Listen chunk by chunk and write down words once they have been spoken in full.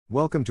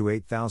Welcome to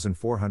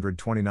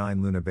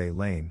 8429 Luna Bay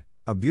Lane,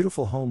 a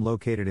beautiful home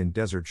located in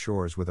Desert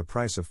Shores with a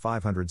price of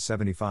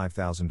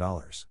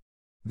 $575,000.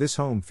 This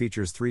home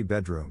features 3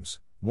 bedrooms,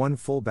 1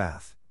 full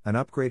bath, an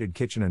upgraded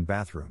kitchen and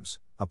bathrooms,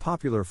 a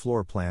popular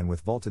floor plan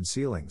with vaulted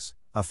ceilings,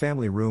 a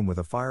family room with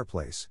a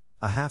fireplace,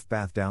 a half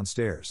bath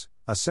downstairs,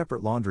 a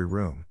separate laundry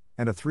room,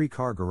 and a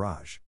 3-car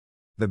garage.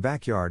 The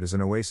backyard is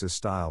an oasis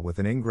style with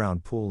an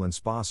in-ground pool and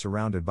spa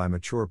surrounded by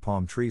mature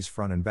palm trees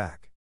front and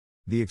back.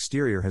 The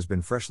exterior has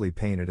been freshly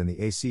painted and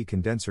the AC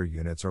condenser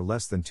units are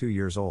less than 2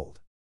 years old.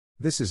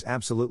 This is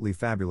absolutely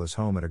fabulous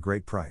home at a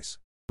great price.